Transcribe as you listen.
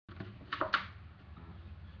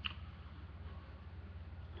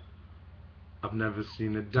I've never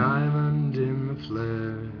seen a diamond in the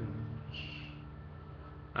flesh.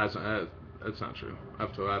 That's not true.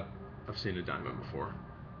 I've seen a diamond before.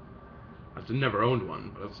 I've never owned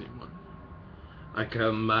one, but I've seen one. I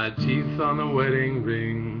cut my teeth on the wedding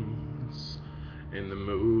rings in the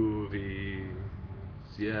movies.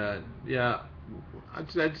 Yeah.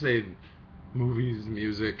 I'd say movies,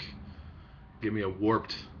 music give me a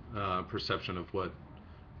warped perception of what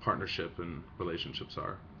partnership and relationships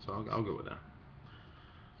are. So I'll go with that.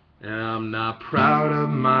 And I'm not proud of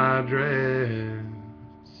my dress.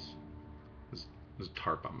 There's a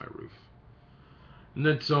tarp on my roof. And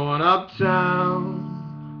the torn uptown,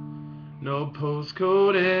 no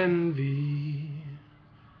postcode envy.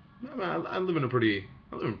 I live in a pretty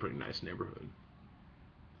nice neighborhood.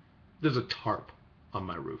 There's a tarp on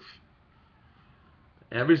my roof.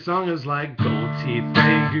 Every song is like gold teeth,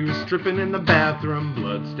 gray goose dripping in the bathroom,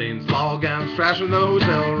 bloodstains, ball gowns, trash in the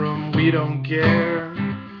hotel room. We don't care.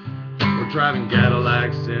 We're driving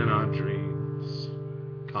Cadillacs in our dreams.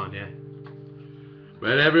 Kanye.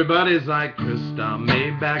 But everybody's like crystal,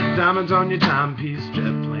 Maybach, diamonds on your timepiece,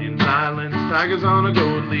 jet planes, islands, tigers on a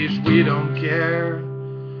gold leash. We don't care.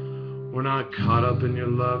 We're not caught up in your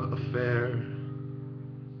love affair.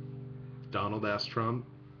 Donald asked Trump.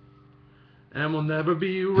 And we'll never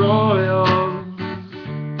be royals.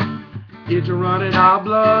 It's running our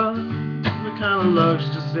blood. The kind of love's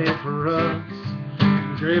just ain't for us.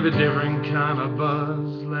 Crave a different kind of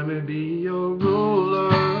buzz. Let me be your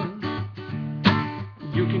ruler.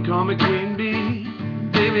 You can call me Queen Bee.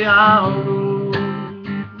 Baby, I'll rule.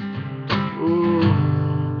 Ooh,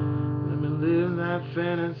 let me live that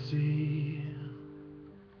fantasy.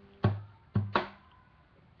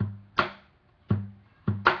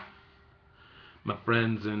 My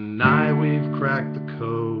friends and I, we've cracked the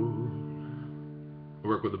code. I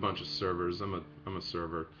work with a bunch of servers. I'm a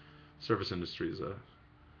server. Service industry is a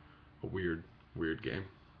weird game.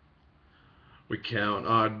 We count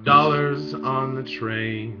our dollars on the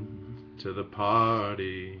train to the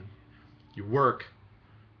party. You work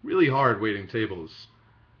really hard waiting tables.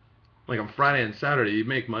 Like on Friday and Saturday, you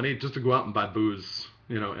make money just to go out and buy booze,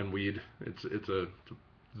 and weed. It's a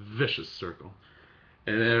vicious circle.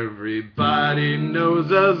 And everybody knows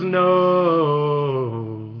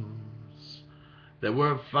that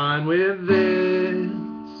we're fine with this.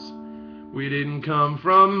 We didn't come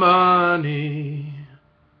from money.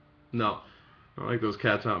 No, not like those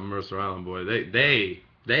cats out in Mercer Island, boy. They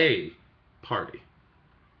party.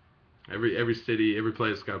 Every city, every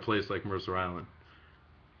place got a place like Mercer Island.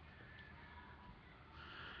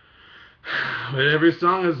 But every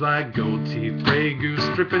song is like gold teeth, gray goose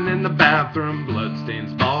dripping in the bathroom,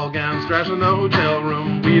 bloodstains, ball gowns, trash in the hotel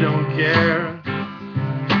room. We don't care.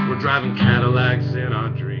 We're driving Cadillacs in our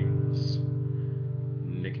dreams.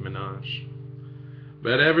 Nicki Minaj.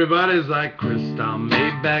 But everybody's like crystal,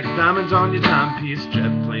 Maybach, diamonds on your timepiece,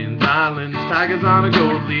 jet planes, islands, tigers on a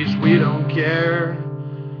gold leash. We don't care.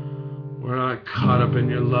 We're not caught up in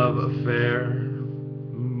your love affair.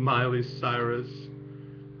 Miley Cyrus.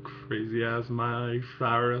 Crazy ass Miley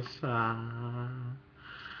Cyrus. I'll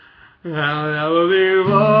never be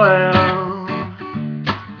royal.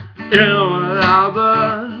 Without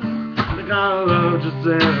the kind of love just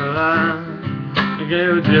ain't alive. I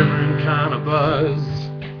gave a different kind of buzz.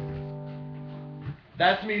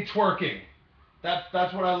 That's me twerking.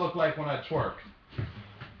 That's what I look like when I twerk.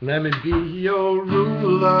 Let me be your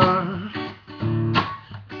ruler.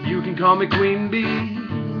 You can call me Queen Bee.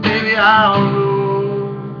 Baby, I'll rule.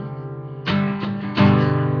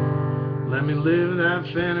 Let me live that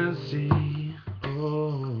fantasy.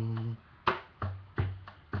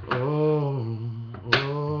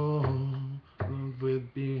 Love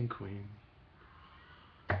with being queen.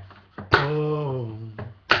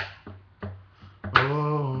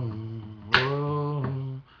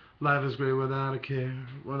 Life is great without a care.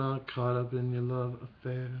 We're not caught up in your love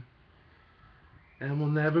affair. And we'll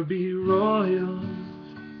never be royals.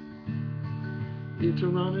 It's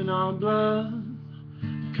running our blood.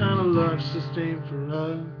 Kind of love's just ain't for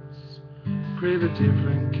us. Crave a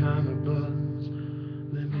different kind of buzz.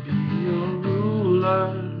 Let me be your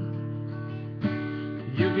ruler.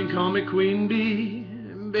 You can call me Queen Bee,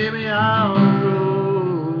 and baby I'll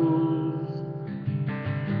rule.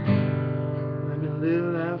 Let me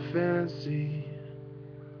live that fantasy.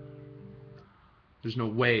 There's no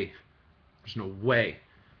way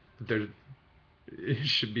that there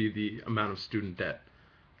should be the amount of student debt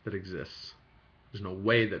that exists. There's no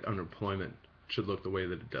way that unemployment should look the way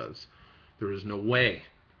that it does. There is no way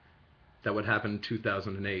that what happened in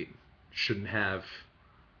 2008 shouldn't have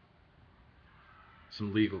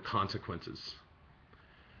some legal consequences.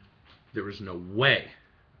 There is no way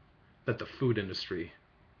that the food industry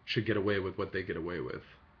should get away with what they get away with.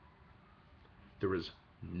 There is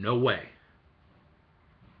no way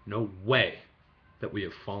that we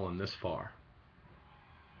have fallen this far.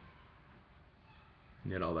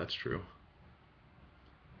 And yet all that's true.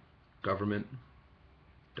 Government,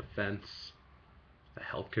 defense, the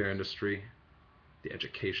healthcare industry, the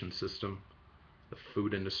education system, the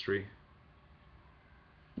food industry,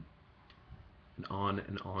 and on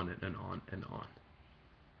and on and on and on.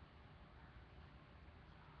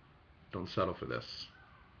 Don't settle for this.